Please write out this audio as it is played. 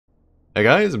Hey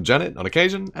guys, I'm Janet on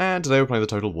occasion, and today we're playing the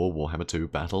Total War Warhammer II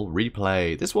Battle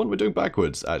Replay. This one we're doing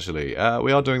backwards, actually.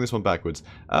 We are doing this one backwards.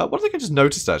 One thing I just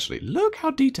noticed, actually, look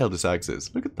how detailed this axe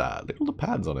is. Look at that. Look at all the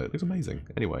pads on it. It looks amazing.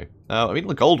 Anyway, I mean,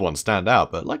 the gold ones stand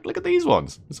out, but look at these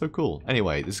ones. They're so cool.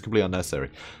 Anyway, this is completely unnecessary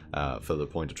for the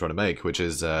point I'm trying to make, which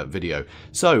is video.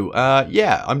 So,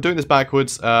 yeah, I'm doing this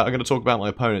backwards. I'm going to talk about my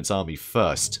opponent's army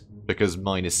first, because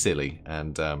mine is silly,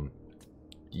 and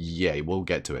yeah, we'll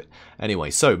get to it. Anyway,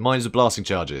 so, mines of blasting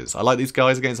charges. I like these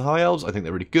guys against high elves. I think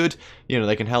they're really good. You know,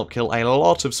 they can help kill a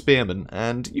lot of spearmen,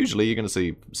 and usually you're going to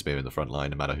see spearmen in the front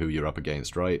line no matter who you're up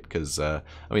against, right? Because, I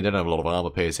mean, they don't have a lot of armor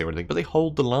piercing or anything, but they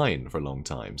hold the line for a long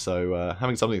time. So,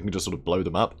 having something that can just sort of blow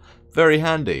them up, very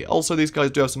handy. Also, these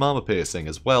guys do have some armor piercing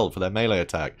as well for their melee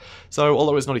attack. So,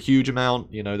 although it's not a huge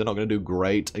amount, you know, they're not going to do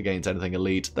great against anything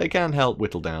elite, they can help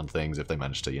whittle down things if they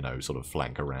manage to, you know, sort of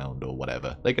flank around or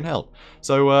whatever. They can help.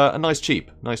 So, a nice cheap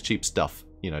stuff,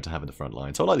 you know, to have in the front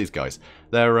line. So I like these guys.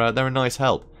 They're a nice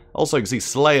help. Also, you can see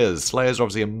Slayers. Slayers are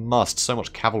obviously a must. So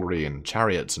much cavalry and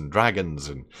chariots and dragons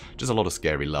and just a lot of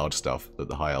scary large stuff that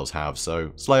the High Elves have.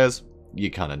 So, Slayers,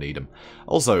 you kind of need them.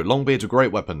 Also, Longbeards are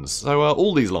great weapons. So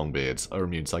all these Longbeards are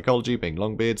immune psychology, being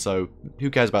Longbeards, so who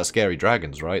cares about scary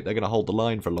dragons, right? They're going to hold the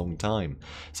line for a long time.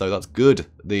 So that's good.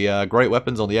 The great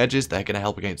weapons on the edges, they're going to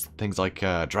help against things like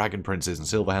Dragon Princes and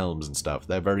Silver Helms and stuff.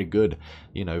 They're very good.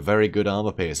 You know, very good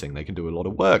armor piercing. They can do a lot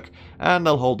of work. And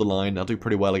they'll hold the line. They'll do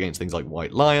pretty well against things like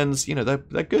White Lions. You know,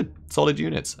 they're good. Solid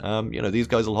units. You know, these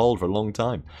guys will hold for a long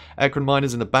time. Ekron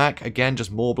Miners in the back. Again,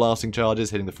 just more blasting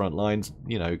charges hitting the front lines.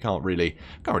 You know, can't really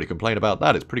complain about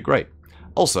that. It's pretty great.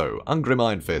 Also, Ungrim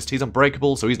Iron Fist. He's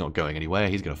unbreakable, so he's not going anywhere.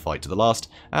 He's going to fight to the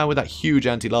last. And with that huge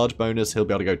anti-large bonus, he'll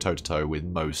be able to go toe-to-toe with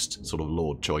most sort of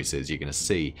Lord choices you're going to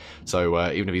see.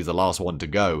 So even if he's the last one to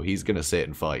go, he's going to sit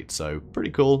and fight. So pretty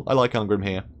cool. I like Ungrim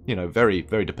here. You know, very,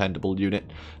 very dependable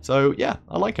unit. So yeah,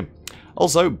 I like him.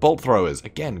 Also, bolt throwers.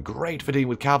 Again, great for dealing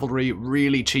with cavalry.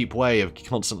 Really cheap way of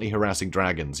constantly harassing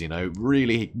dragons, you know.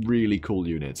 Really, really cool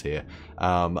units here.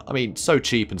 I mean, so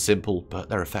cheap and simple, but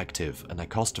they're effective and they're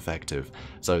cost effective.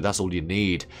 So that's all you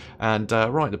need. And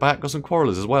right in the back, got some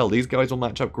quarrelers as well. These guys will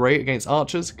match up great against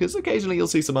archers, because occasionally you'll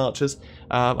see some archers.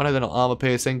 I know they're not armor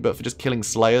piercing, but for just killing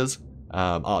slayers,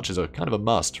 archers are kind of a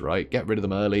must, right? Get rid of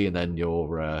them early, and then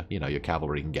your, you know, your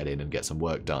cavalry can get in and get some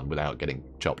work done without getting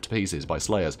chopped to pieces by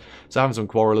slayers. So having some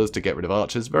quarrelers to get rid of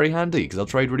archers, very handy, because they'll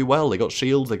trade really well. They got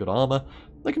shields, they got armor,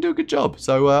 they can do a good job.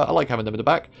 So I like having them in the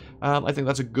back. I think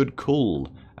that's a good call.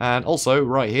 And also,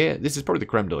 right here, this is probably the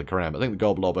creme de la creme. I think the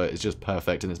Goblobber is just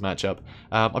perfect in this matchup.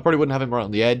 I probably wouldn't have him right on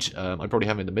the edge. I'd probably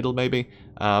have him in the middle, maybe.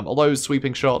 Although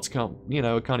sweeping shots can't, you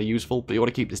know, are kind of useful, but you want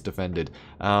to keep this defended.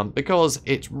 Because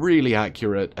it's really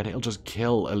accurate, and it'll just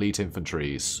kill elite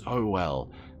infantry so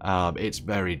well. It's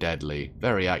very deadly,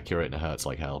 very accurate, and it hurts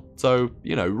like hell. So,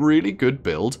 you know, really good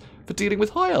build for dealing with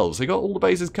high elves. They got all the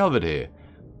bases covered here.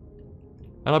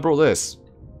 And I brought this.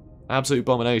 Absolute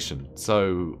abomination.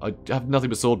 So, I have nothing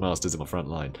but Swordmasters in my front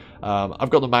line. I've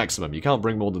got the maximum. You can't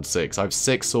bring more than 6. I have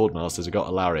 6 Swordmasters. I've got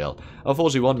Alariel.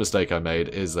 Unfortunately, one mistake I made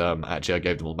is, actually I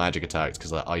gave them all magic attacks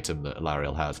because of that item that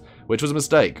Alariel has. Which was a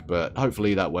mistake, but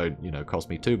hopefully that won't, you know, cost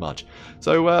me too much.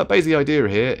 So, basically the idea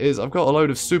here is I've got a load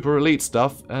of super elite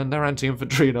stuff, and they're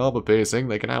anti-infantry and armor piercing.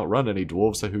 They can outrun any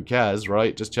dwarves, so who cares,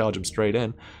 right? Just charge them straight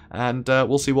in. And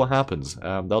we'll see what happens.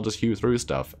 They'll just hew through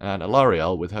stuff. And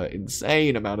Alariel, with her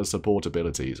insane amount of support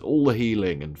abilities, all the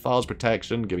healing and fast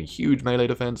protection, giving huge melee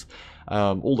defense,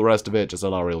 all the rest of it, just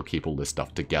Alariel will keep all this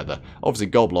stuff together. Obviously,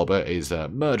 Goblobber is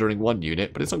murdering one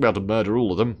unit, but it's not going to be able to murder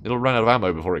all of them. It'll run out of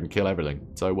ammo before it can kill everything,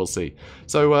 so we'll see.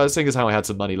 So, seeing as how I had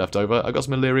some money left over, I got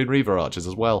some Illyrian Reaver archers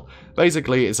as well.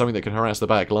 Basically, it's something that can harass the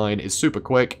back line, is super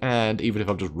quick, and even if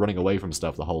I'm just running away from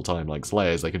stuff the whole time, like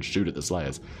Slayers, they can shoot at the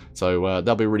Slayers. So,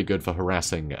 that'll be really good for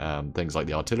harassing things like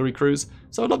the artillery crews.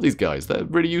 So I love these guys. They're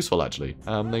really useful, actually.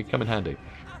 They come in handy.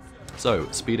 So,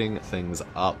 speeding things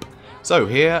up. So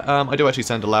here, I do actually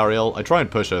send Alariel. I try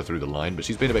and push her through the line, but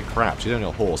she's been a bit crap. She's only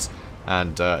a horse,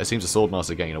 and it seems the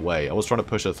Swordmaster getting away. I was trying to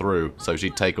push her through so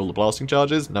she'd take all the blasting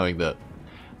charges, knowing that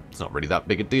it's not really that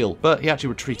big a deal. But he actually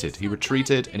retreated. He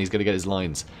retreated, and he's going to get his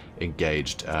lines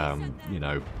engaged, you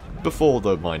know, before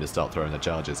the miners start throwing their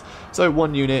charges. So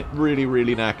one unit really,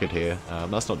 really knackered here.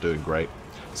 That's not doing great.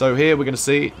 So here we're going to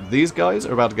see these guys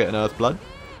are about to get an Earthblood.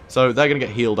 So they're going to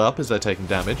get healed up as they're taking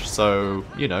damage, so,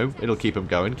 you know, it'll keep them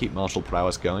going, keep martial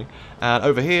prowess going. And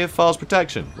over here, fast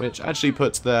protection, which actually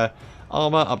puts their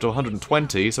Armor up to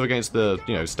 120, so against the,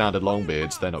 you know, standard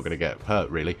Longbeards, they're not going to get hurt,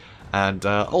 really. And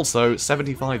also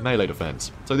 75 melee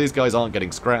defense. So these guys aren't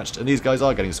getting scratched, and these guys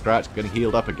are getting scratched, getting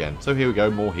healed up again. So here we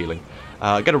go, more healing.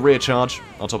 Get a rear charge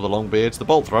on top of the Longbeards. The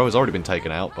bolt throw has already been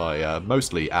taken out by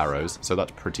mostly arrows, so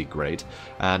that's pretty great.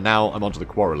 And now I'm onto the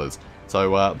Quarrelers.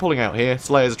 So pulling out here,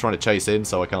 Slayers are trying to chase in,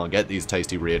 so I can't get these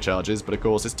tasty rear charges, but of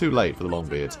course it's too late for the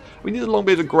Longbeards. We need the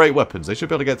Longbeards are great weapons, they should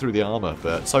be able to get through the armor,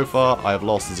 but so far I have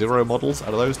lost 0 models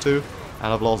out of those two,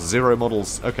 and I've lost 0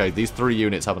 models. Okay, these 3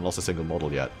 units haven't lost a single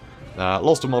model yet.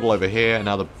 Lost a model over here, and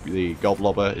now the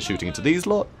Goblobber is shooting into these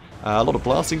lot. A lot of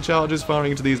blasting charges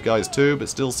firing into these guys too, but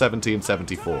still 70 and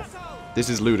 74. This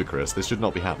is ludicrous, this should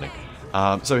not be happening.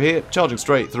 So here, charging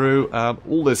straight through,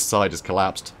 all this side has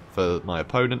collapsed for my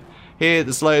opponent. Here,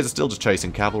 the Slayers are still just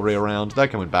chasing cavalry around. They're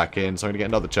coming back in, so I'm going to get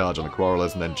another charge on the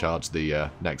Quarrelers and then charge the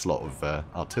next lot of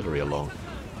artillery along.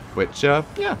 Which, yeah,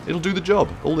 it'll do the job.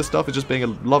 All this stuff is just being a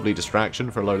lovely distraction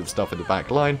for a load of stuff in the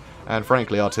back line, and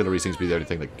frankly, artillery seems to be the only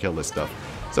thing that can kill this stuff.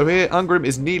 So here, Ungrim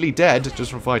is nearly dead just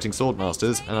from fighting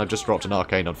Swordmasters, and I've just dropped an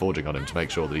Arcane Unforging on him to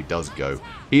make sure that he does go.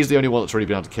 He's the only one that's really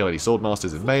been able to kill any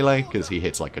Swordmasters in melee, because he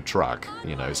hits like a truck,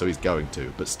 you know, so he's going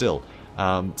to, but still.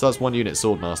 So that's one unit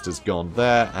Swordmasters gone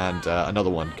there, and another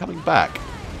one coming back.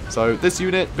 So this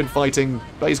unit, been fighting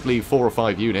basically 4 or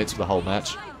 5 units for the whole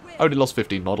match. Only lost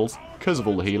 15 models, because of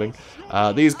all the healing.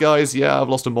 These guys, yeah, I've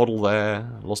lost a model there,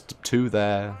 lost 2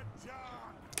 there.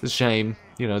 It's a shame,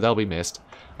 you know, they'll be missed.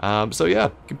 So yeah,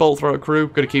 bolt thrower crew,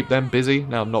 going to keep them busy.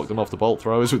 Now I've knocked them off the bolt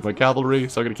throwers with my cavalry,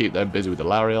 so I'm going to keep them busy with the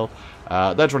Lariel.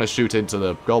 They're trying to shoot into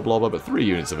the Goblobber, but 3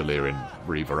 units of Illyrian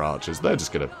Reaver archers, they're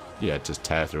just going to, yeah, just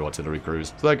tear through artillery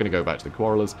crews. So they're going to go back to the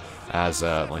Quarrelers, as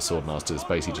my Swordmasters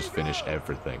basically just finish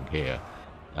everything here.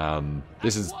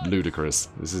 This is ludicrous.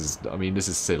 This is, I mean, this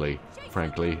is silly,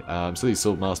 frankly. So these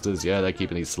Swordmasters, yeah, they're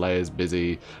keeping these Slayers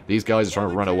busy. These guys are trying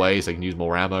to run away so they can use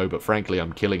more ammo, but frankly,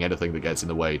 I'm killing anything that gets in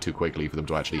the way too quickly for them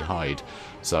to actually hide.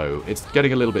 So it's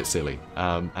getting a little bit silly.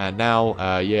 And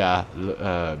now, yeah,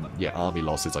 army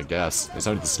losses, I guess. It's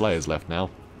only the Slayers left now.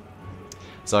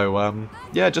 So,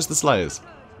 yeah, just the Slayers.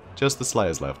 Just the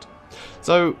Slayers left.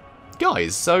 So,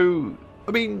 guys, so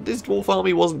I mean, this dwarf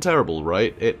army wasn't terrible,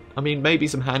 right? I mean, maybe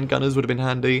some handgunners would have been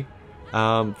handy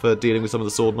for dealing with some of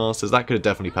the Swordmasters. That could have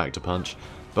definitely packed a punch.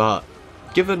 But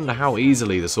given how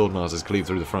easily the Swordmasters cleave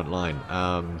through the front line,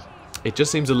 it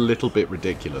just seems a little bit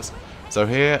ridiculous. So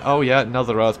here, oh yeah,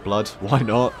 another Earthblood. Why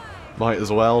not? Might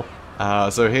as well.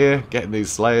 So here, getting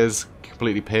these Slayers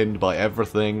completely pinned by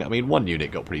everything. I mean, one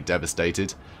unit got pretty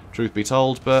devastated, truth be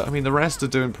told, but I mean, the rest are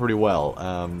doing pretty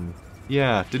well.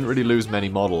 Yeah, didn't really lose many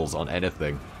models on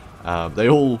anything. They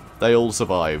all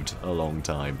survived a long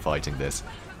time fighting this.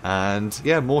 And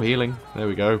yeah, more healing. There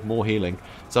we go, more healing.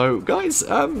 So guys,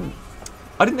 I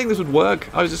didn't think this would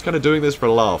work. I was just kind of doing this for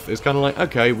a laugh. It's kind of like,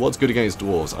 okay, what's good against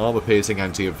dwarves? Armor-piercing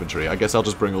anti-infantry. I guess I'll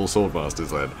just bring all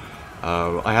Swordmasters then.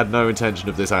 I had no intention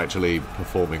of this actually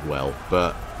performing well,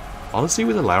 but honestly,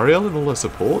 with the Lariel and all their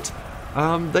support,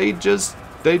 they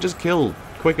just kill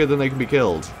quicker than they can be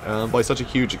killed by such a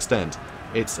huge extent.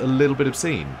 It's a little bit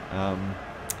obscene.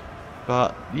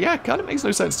 But yeah, kind of makes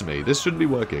no sense to me. This shouldn't be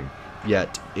working,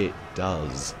 yet it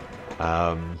does.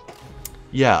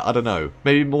 Yeah, I don't know.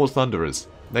 Maybe more Thunderers.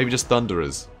 Maybe just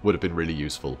Thunderers would have been really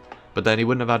useful. But then he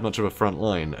wouldn't have had much of a front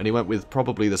line, and he went with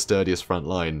probably the sturdiest front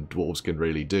line dwarves can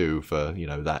really do for, you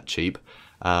know, that cheap.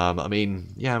 I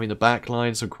mean, yeah, I mean, the back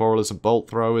line, some Quarrelers and Bolt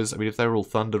Throwers. I mean, if they were all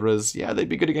Thunderers, yeah, they'd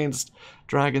be good against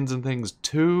dragons and things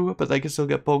too, but they can still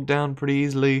get bogged down pretty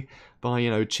easily by, you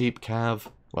know, cheap cav.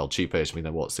 Well, cheapish, I mean,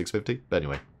 they're what, 650? But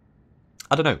anyway,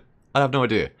 I don't know. I have no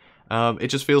idea. It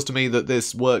just feels to me that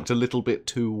this worked a little bit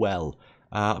too well.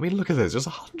 I mean, look at this, just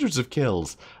hundreds of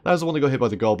kills. That was the one that got hit by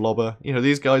the Goblobber. You know,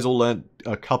 these guys all learned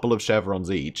a couple of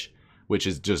chevrons each, which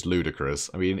is just ludicrous.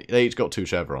 I mean, they each got 2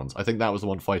 chevrons. I think that was the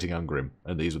one fighting Ungrim,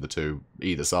 and these were the 2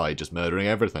 either side, just murdering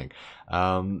everything.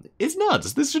 It's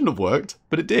nuts. This shouldn't have worked,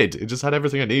 but it did. It just had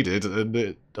everything I needed, and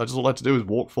I just all I had to do was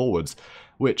walk forwards,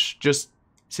 which just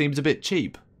seems a bit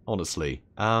cheap, honestly.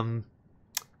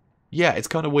 Yeah, it's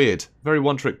kind of weird. Very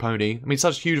one-trick pony. I mean,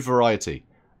 such huge variety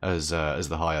as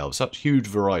the High Elves. Such huge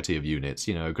variety of units.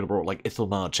 You know, could have brought like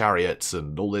Ithalmar chariots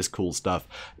and all this cool stuff.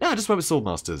 No, I just went with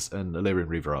Swordmasters and Illyrian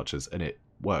Reaver archers, and it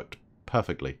worked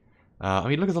perfectly. I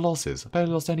mean, look at the losses. I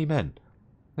barely lost any men.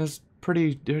 That's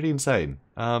pretty insane.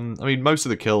 I mean, most of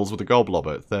the kills were the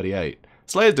Goblobber at 38.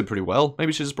 Slayers did pretty well.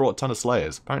 Maybe she just brought a ton of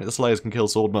Slayers. Apparently the Slayers can kill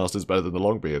Swordmasters better than the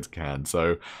Longbeards can.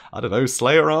 So, I don't know,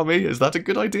 Slayer army? Is that a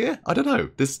good idea? I don't know.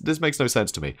 This makes no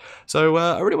sense to me. So,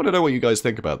 I really want to know what you guys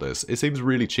think about this. It seems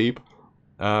really cheap.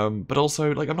 But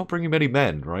also, like, I'm not bringing many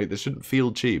men, right? This shouldn't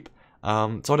feel cheap. So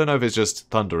I don't know if it's just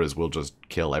Thunderers will just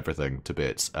kill everything to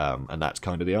bits, and that's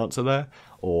kind of the answer there,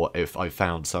 or if I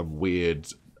found some weird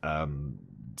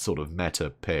sort of meta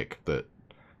pick that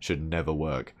should never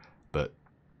work, but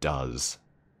does.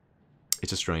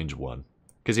 It's a strange one.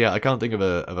 Because, yeah, I can't think of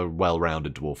a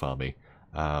well-rounded dwarf army.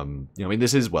 I mean,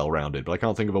 this is well-rounded, but I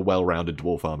can't think of a well-rounded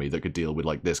dwarf army that could deal with,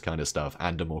 like, this kind of stuff,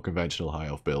 and a more conventional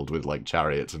high-elf build with, like,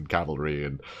 chariots and cavalry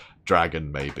and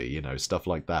dragon, maybe, you know, stuff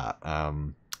like that.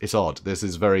 It's odd. This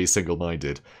is very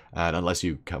single-minded, and unless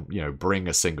you bring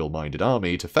a single-minded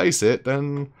army to face it,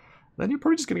 then you're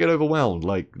probably just going to get overwhelmed,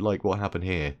 like what happened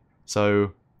here.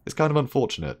 So it's kind of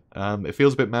unfortunate. It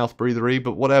feels a bit mouth-breathery,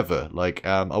 but whatever. Like,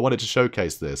 I wanted to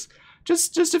showcase this.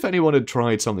 Just if anyone had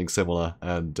tried something similar,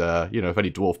 and, if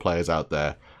any dwarf players out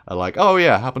there are like, oh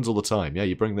yeah, happens all the time. Yeah,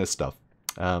 you bring this stuff.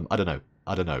 I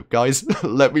don't know. Guys,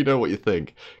 let me know what you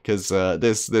think, because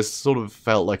this sort of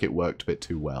felt like it worked a bit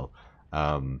too well.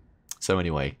 So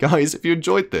anyway, guys, if you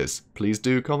enjoyed this, please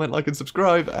do comment, like, and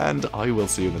subscribe, and I will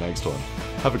see you in the next one.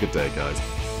 Have a good day,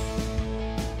 guys.